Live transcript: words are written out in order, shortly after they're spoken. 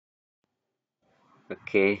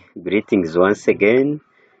Okay, greetings once again.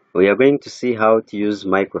 We are going to see how to use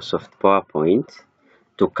Microsoft PowerPoint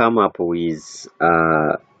to come up with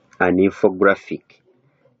an infographic,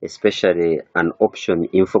 especially an option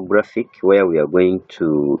infographic where we are going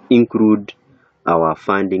to include our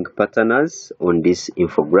funding partners on this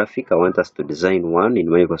infographic. I want us to design one in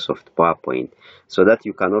Microsoft PowerPoint so that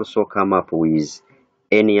you can also come up with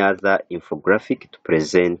any other infographic to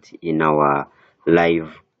present in our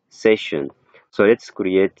live session. So let's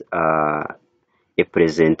create a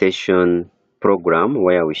presentation program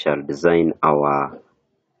where we shall design our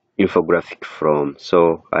infographic from.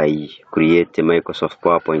 So I create a Microsoft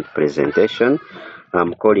PowerPoint presentation.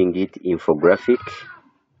 I'm calling it infographic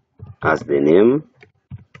as the name.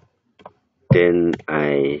 Then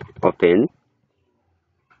I open.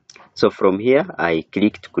 So from here I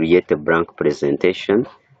click to create a blank presentation.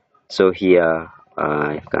 So here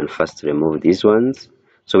I can first remove these ones.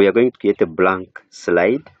 So we are going to create a blank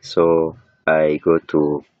slide. So I go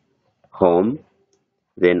to home,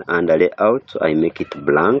 then under layout I make it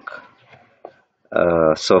blank.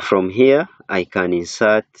 So from here I can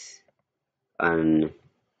insert an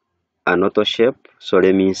auto shape. So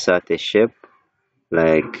let me insert a shape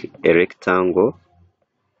like a rectangle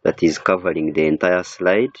that is covering the entire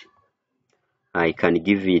slide. I can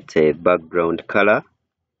give it a background color,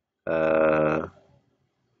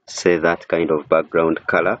 say that kind of background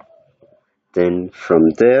color. Then from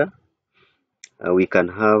there we can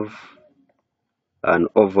have an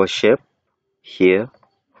oval shape here.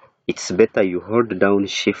 It's better you hold down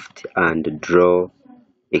shift and draw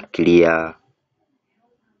a clear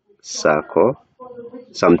circle,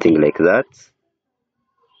 something like that.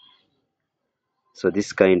 So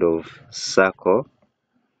this kind of circle,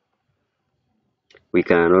 we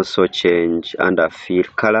can also change under fill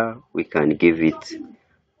color. We can give it,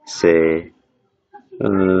 say,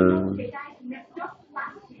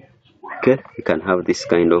 okay, you can have this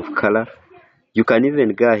kind of color. You can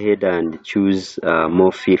even go ahead and choose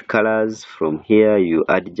more fill colors. From here you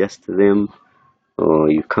adjust them, or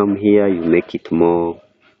you come here, you make it more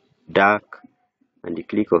dark and you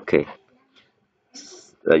click OK.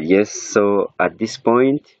 Yes, so at this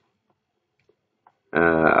point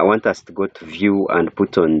I want us to go to view and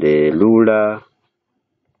put on the ruler.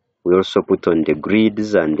 We also put on the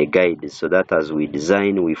grids and the guides, so that as we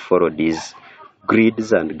design we follow these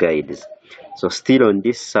grids and guides. So still on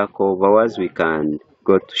this circle of ours we can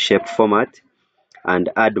go to shape format and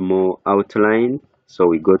add more outline. So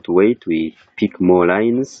we go to weight, we pick more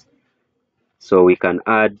lines. So we can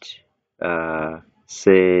add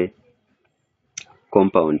say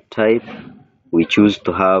compound type. We choose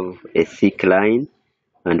to have a thick line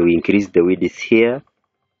and we increase the width here.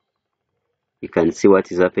 You can see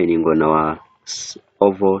what is happening on our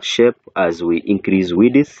oval shape as we increase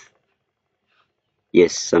width.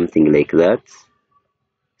 Yes, something like that.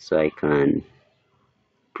 So I can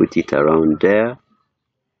put it around there,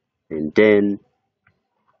 and then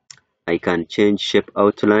I can change shape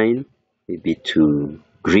outline maybe to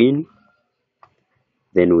green.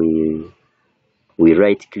 Then we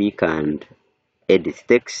right click and edit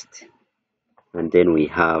text, and then we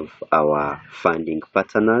have our funding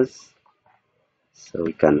partners. So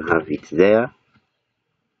we can have it there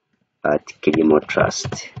at Kilimo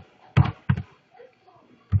Trust.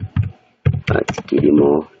 At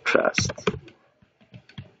Kilimo Trust.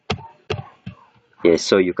 Yes,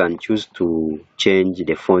 so you can choose to change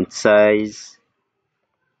the font size.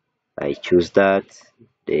 I choose that.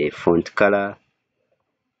 The font color,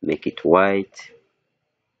 make it white.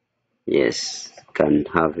 Yes, can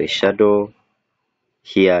have a shadow.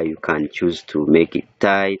 Here you can choose to make it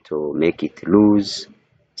tight or make it loose,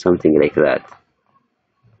 something like that.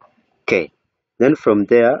 Okay, then from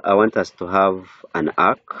there I want us to have an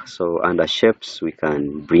arc. So under shapes we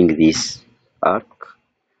can bring this arc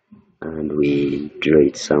and we draw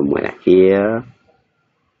it somewhere here,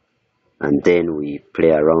 and then we play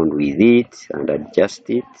around with it and adjust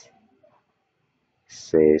it,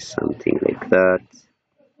 say something like that,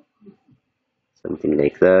 something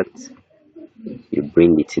like that. You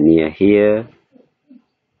bring it near here,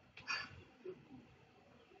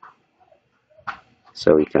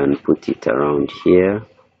 so we can put it around here,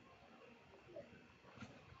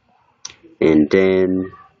 and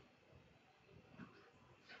then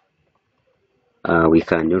we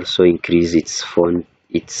can also increase its font,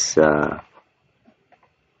 its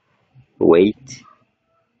weight,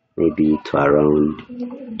 maybe to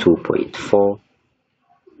around 2.4.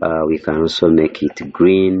 We can also make it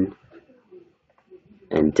green,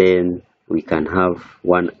 and then we can have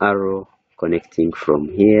one arrow connecting from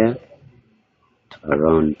here to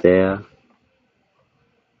around there.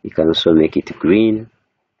 We can also make it green.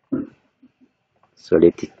 So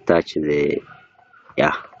let it touch the,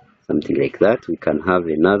 yeah, something like that. We can have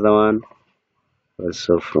another one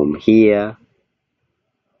also from here,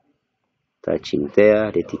 touching there.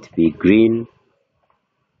 Let it be green.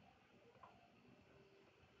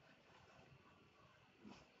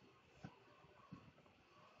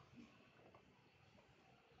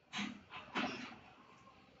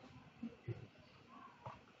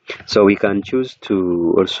 So we can choose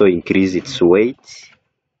to also increase its weight.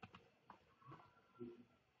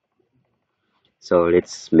 So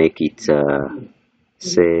let's make it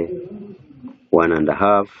say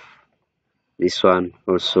 1.5. This one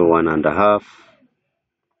also 1.5.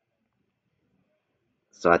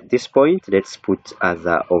 So at this point, let's put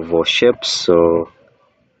other oval shapes. So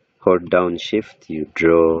hold down shift, you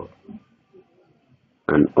draw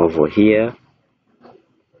an oval here.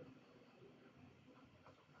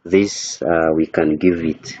 This we can give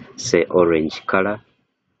it say orange color.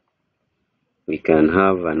 We can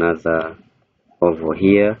have another oval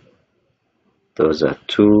here. Those are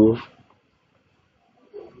 2,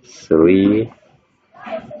 3,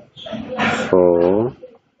 4,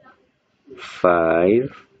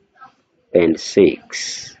 5, and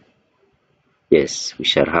 6. Yes, we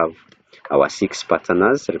shall have our 6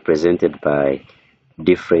 partners represented by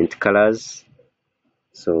different colors.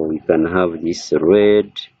 So we can have this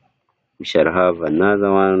red. We shall have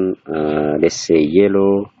another one, let's say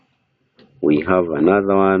yellow. We have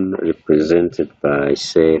another one represented by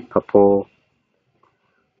say purple.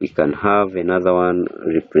 We can have another one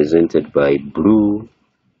represented by blue.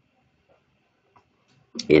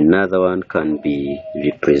 Another one can be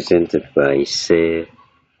represented by say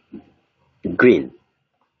green.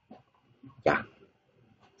 Yeah.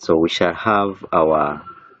 So we shall have our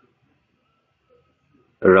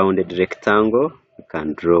rounded rectangle. We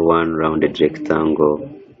can draw one rounded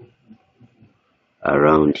rectangle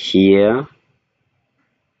around here.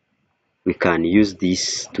 We can use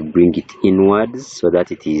this to bring it inwards so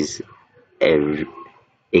that it is a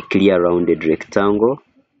clear rounded rectangle.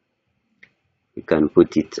 We can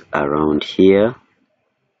put it around here.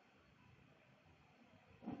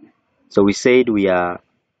 So we said we are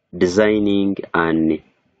designing an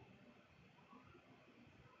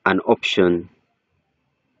option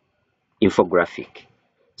infographic.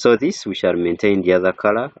 So this we shall maintain the other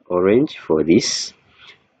color, orange, for this.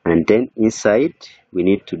 And then inside we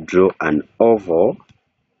need to draw an oval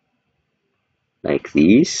like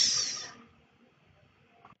this.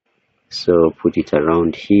 So put it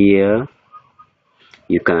around here.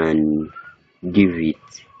 You can give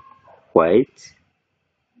it white.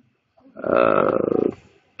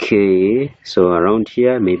 Okay, so around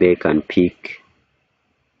here maybe I can pick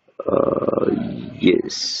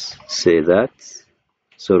yes, say that.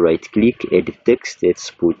 So right click, edit text,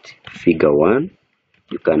 let's put figure 1.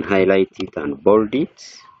 You can highlight it and bold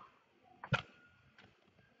it.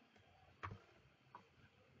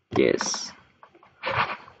 Yes,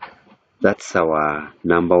 that's our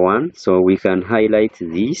number 1. So we can highlight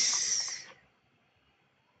this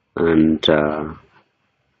and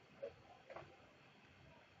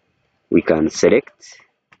we can select,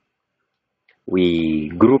 we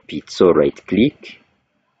group it. So right click,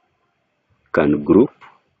 can group,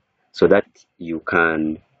 so that you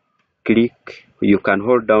can click, you can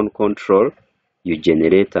hold down control, you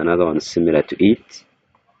generate another one similar to it,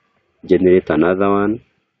 generate another one,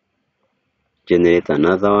 generate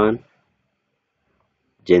another one,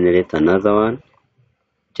 generate another one,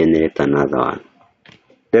 generate another one.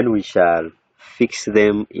 Then we shall fix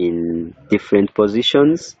them in different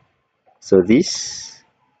positions. So this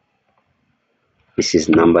is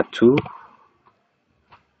number 2.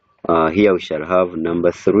 Here we shall have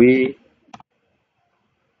number 3,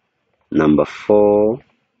 number 4,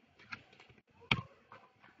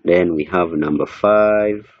 then we have number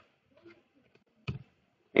 5,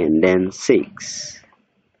 and then 6.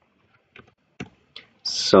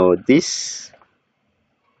 So this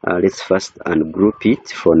let's first ungroup it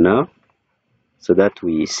for now, so that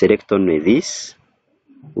we select only this,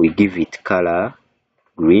 we give it color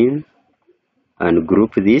green, and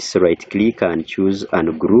group this, right click and choose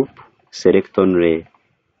ungroup, select only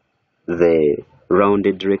the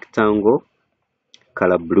rounded rectangle,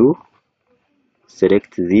 color blue,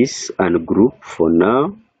 select this and group for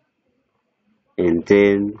now, and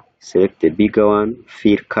then select the bigger one,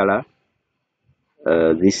 fill color,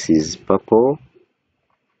 this is purple,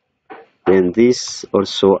 then this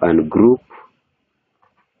also ungroup,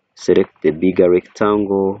 select the bigger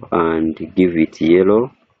rectangle and give it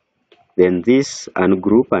yellow, then this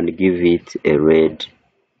ungroup and give it a red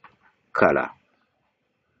color.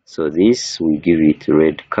 So this we give it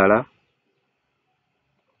red color,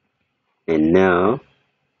 and now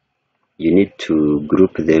you need to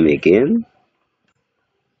group them again.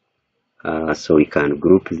 So we can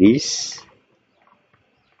group this,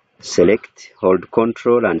 select, hold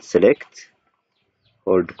Control and select,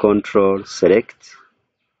 hold Control, select,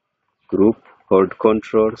 group, hold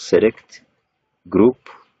Control, select, group,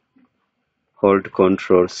 hold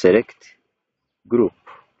Control, select, group,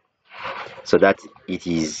 so that it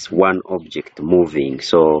is one object moving.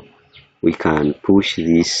 So we can push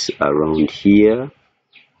this around here,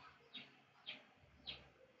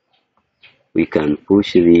 we can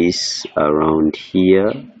push this around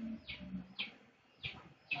here,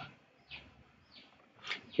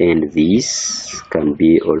 and this can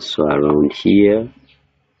be also around here,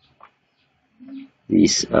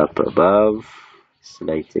 this up above,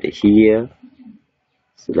 slightly here,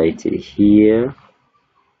 slightly here,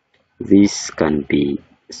 this can be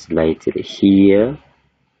slightly here,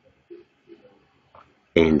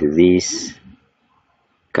 and this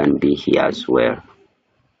can be here as well.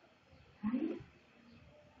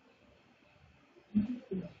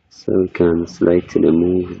 So we can slightly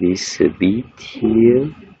move this a bit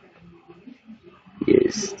here,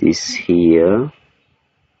 yes, this here,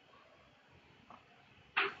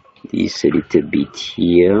 this a little bit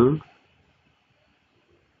here,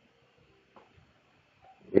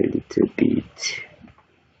 a little bit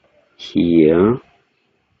here,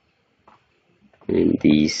 and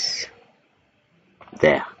this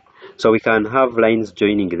there. So we can have lines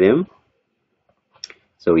joining them.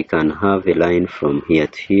 So we can have a line from here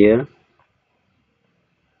to here,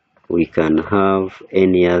 we can have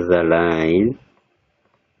any other line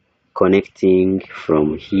connecting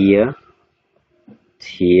from here to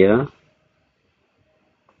here.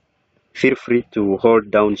 Feel free to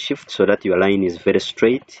hold down Shift so that your line is very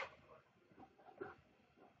straight.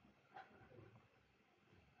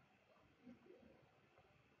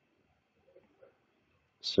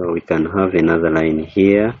 So we can have another line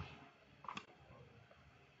here.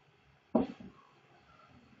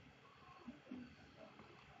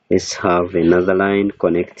 Let's have another line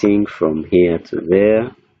connecting from here to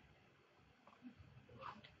there.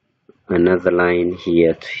 Another line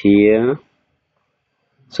here to here.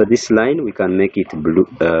 So this line we can make it blue,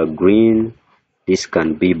 green. This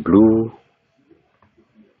can be blue.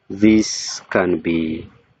 This can be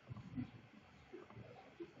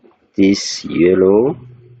this yellow,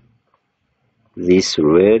 this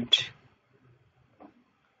red,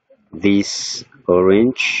 this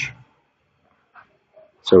orange.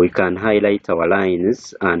 So we can highlight our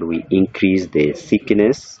lines and we increase the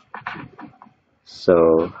thickness.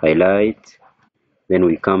 So highlight, then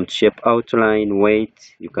we come to shape outline,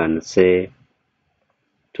 weight, you can say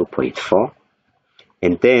 2.4,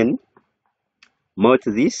 and then mount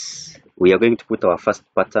this. We are going to put our first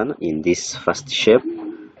pattern in this first shape.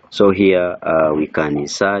 So here we can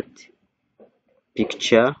insert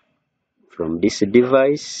picture. From this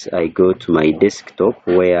device, I go to my desktop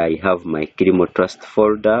where I have my Kilimo Trust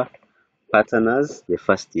folder, patterners. The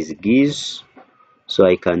first is geese. So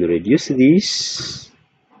I can reduce this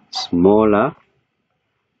smaller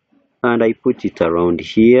and I put it around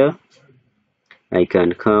here. I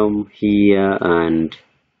can come here and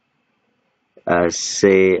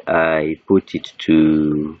say I put it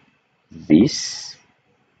to this.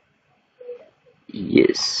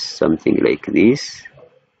 Yes, something like this.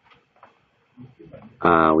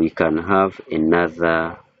 We can have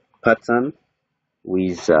another pattern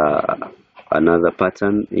with another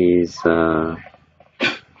pattern is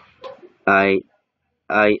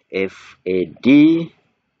IFAD,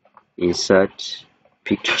 insert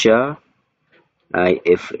picture.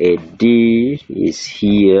 IFAD is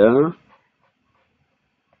here.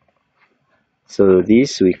 So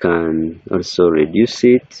this we can also reduce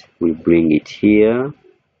it. We bring it here.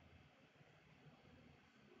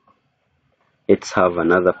 Let's have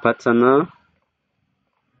another pattern.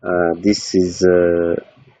 This is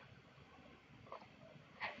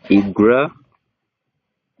IGRA.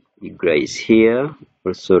 IGRA is here.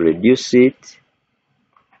 Also reduce it.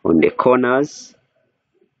 On the corners,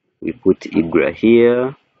 we put IGRA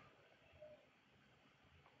here.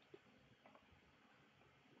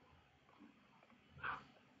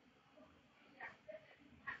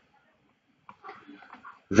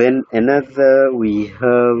 Then another we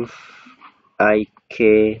have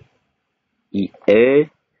IKEA.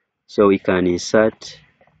 So we can insert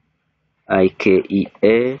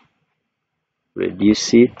IKEA,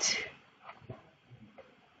 reduce it,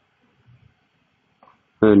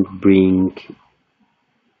 and bring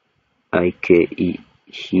IKE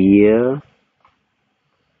here.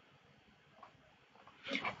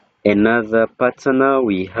 Another partner,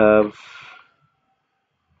 we have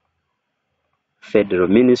Federal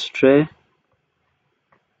Ministry.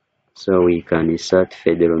 So we can insert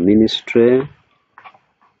Federal Ministry.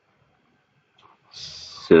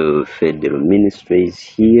 So Federal Ministry is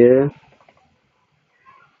here.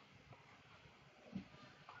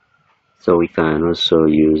 So we can also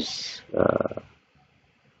use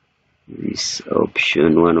this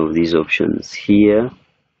option, one of these options here,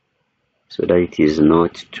 so that it is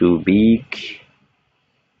not too big.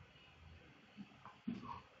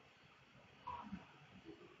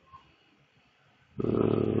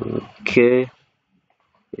 Okay,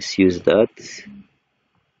 let's use that.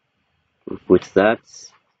 We'll put that.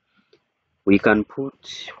 We can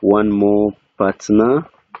put one more partner,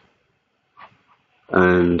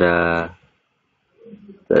 and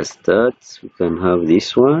that's that. We can have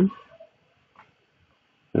this one,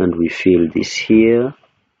 and we fill this here.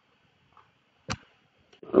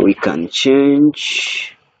 We can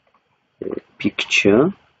change the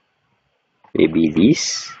picture, maybe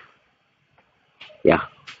this. Yeah,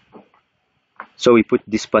 so we put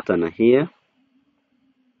this pattern here,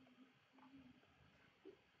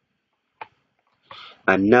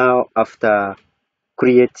 and now after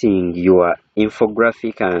creating your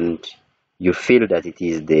infographic and you feel that it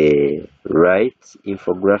is the right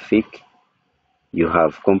infographic, you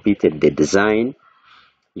have completed the design,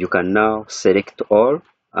 you can now select all.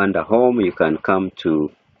 Under home, you can come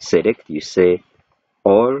to select, you say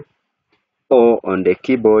all, or on the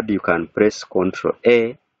keyboard you can press Ctrl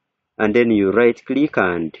A, and then you right click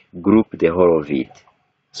and group the whole of it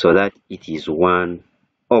so that it is one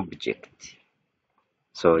object.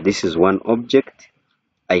 So this is one object.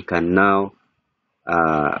 I can now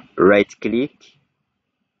right click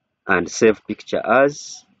and save picture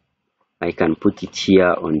as. I can put it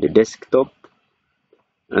here on the desktop,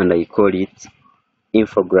 and I call it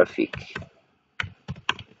infographic.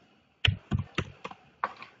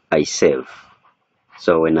 I save.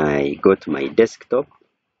 So when I go to my desktop,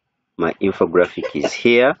 my infographic is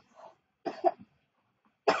here.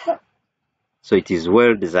 So it is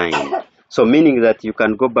well designed. So meaning that you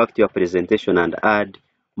can go back to your presentation and add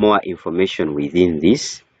more information within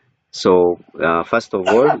this. So first of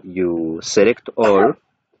all, you select all,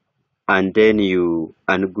 and then you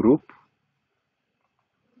ungroup,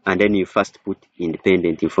 and then you first put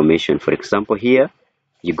independent information. For example, here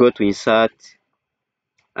you go to insert,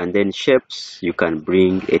 and then shapes. You can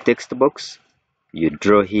bring a text box, you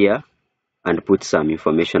draw here and put some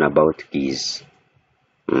information about keys.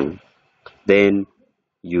 Then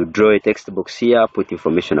you draw a text box here, put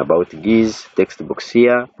information about GIS, text box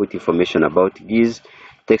here, put information about GIS,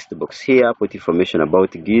 text box here, put information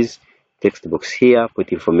about GIS, text box here,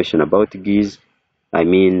 put information about GIS, I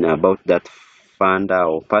mean about that funder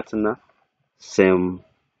or partner, same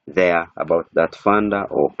there about that funder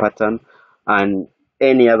or pattern, and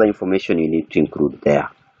any other information you need to include there.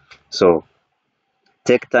 So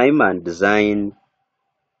take time and design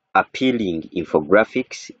appealing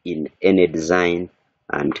infographics in any design,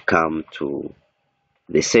 and come to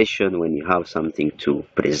the session when you have something to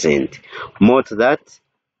present. More to that,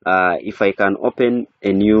 if I can open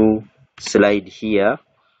a new slide here,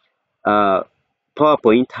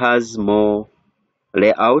 PowerPoint has more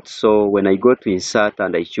layout. So when I go to insert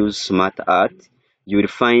and I choose smart art, you will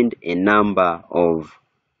find a number of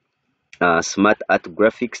smart art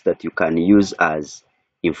graphics that you can use as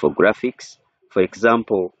infographics. For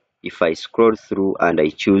example, if I scroll through and I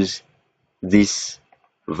choose this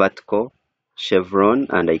vertical chevron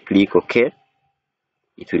and I click OK,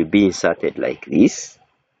 it will be inserted like this.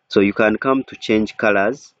 So you can come to change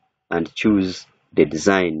colors and choose the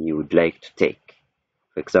design you would like to take.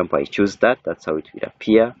 For example, I choose that, that's how it will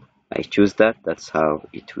appear. I choose that, that's how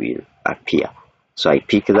it will appear. So I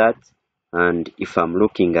pick that, and if I'm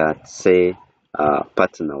looking at, say,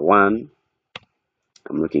 partner 1,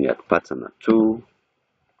 I'm looking at partner 2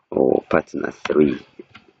 or partner 3,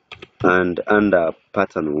 and under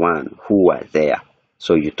pattern 1, who are there.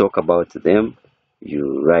 So you talk about them,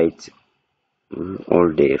 you write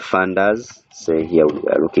all the funders. Say here we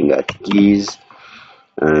are looking at keys,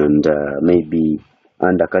 and maybe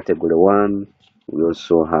under category 1 we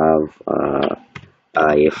also have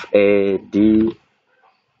IFAD,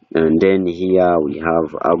 and then here we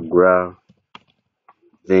have Agra,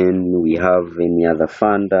 then we have any other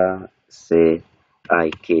funder, say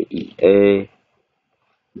IKEA.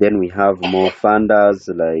 Then we have more funders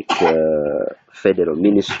like Federal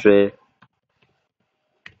Ministry,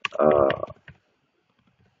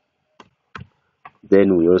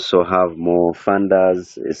 then we also have more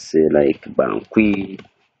funders, say like Banqui.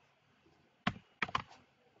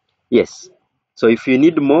 Yes, So if you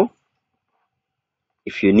need more,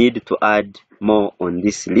 if you need to add more on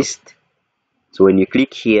this list, so when you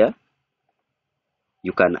click here,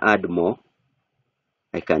 you can add more.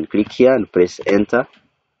 I can click here and press enter.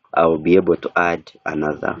 I will be able to add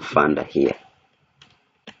another funder here.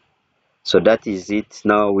 So that is it.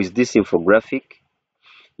 Now with this infographic,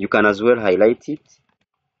 you can as well highlight it,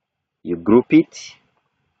 you group it.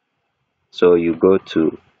 So you go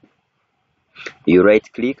to, you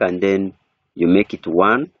right click and then you make it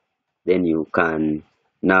one. Then you can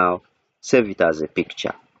now save it as a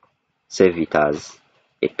picture. Save it as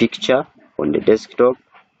a picture on the desktop.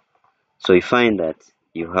 So you find that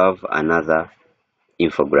you have another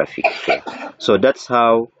infographic here. So that's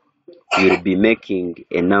how you'll be making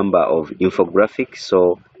a number of infographics.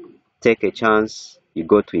 So take a chance, you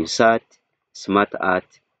go to insert, smart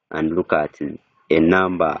art, and look at a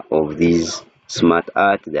number of these smart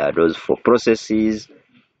art. There are those for processes,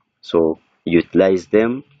 so utilize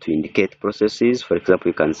them to indicate processes. For example,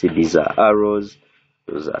 you can see these are arrows,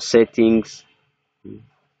 those are settings,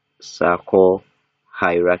 circle,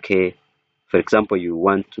 hierarchy. For example, you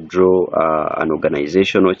want to draw an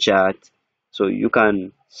organizational chart, so you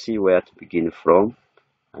can see where to begin from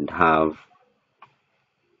and have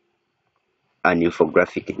an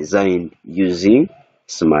infographic designed using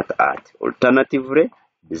smart art. Alternatively,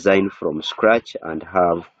 design from scratch and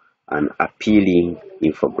have an appealing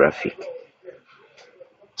infographic.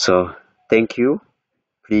 So thank you.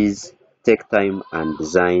 Please take time and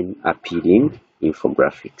design appealing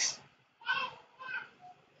infographics.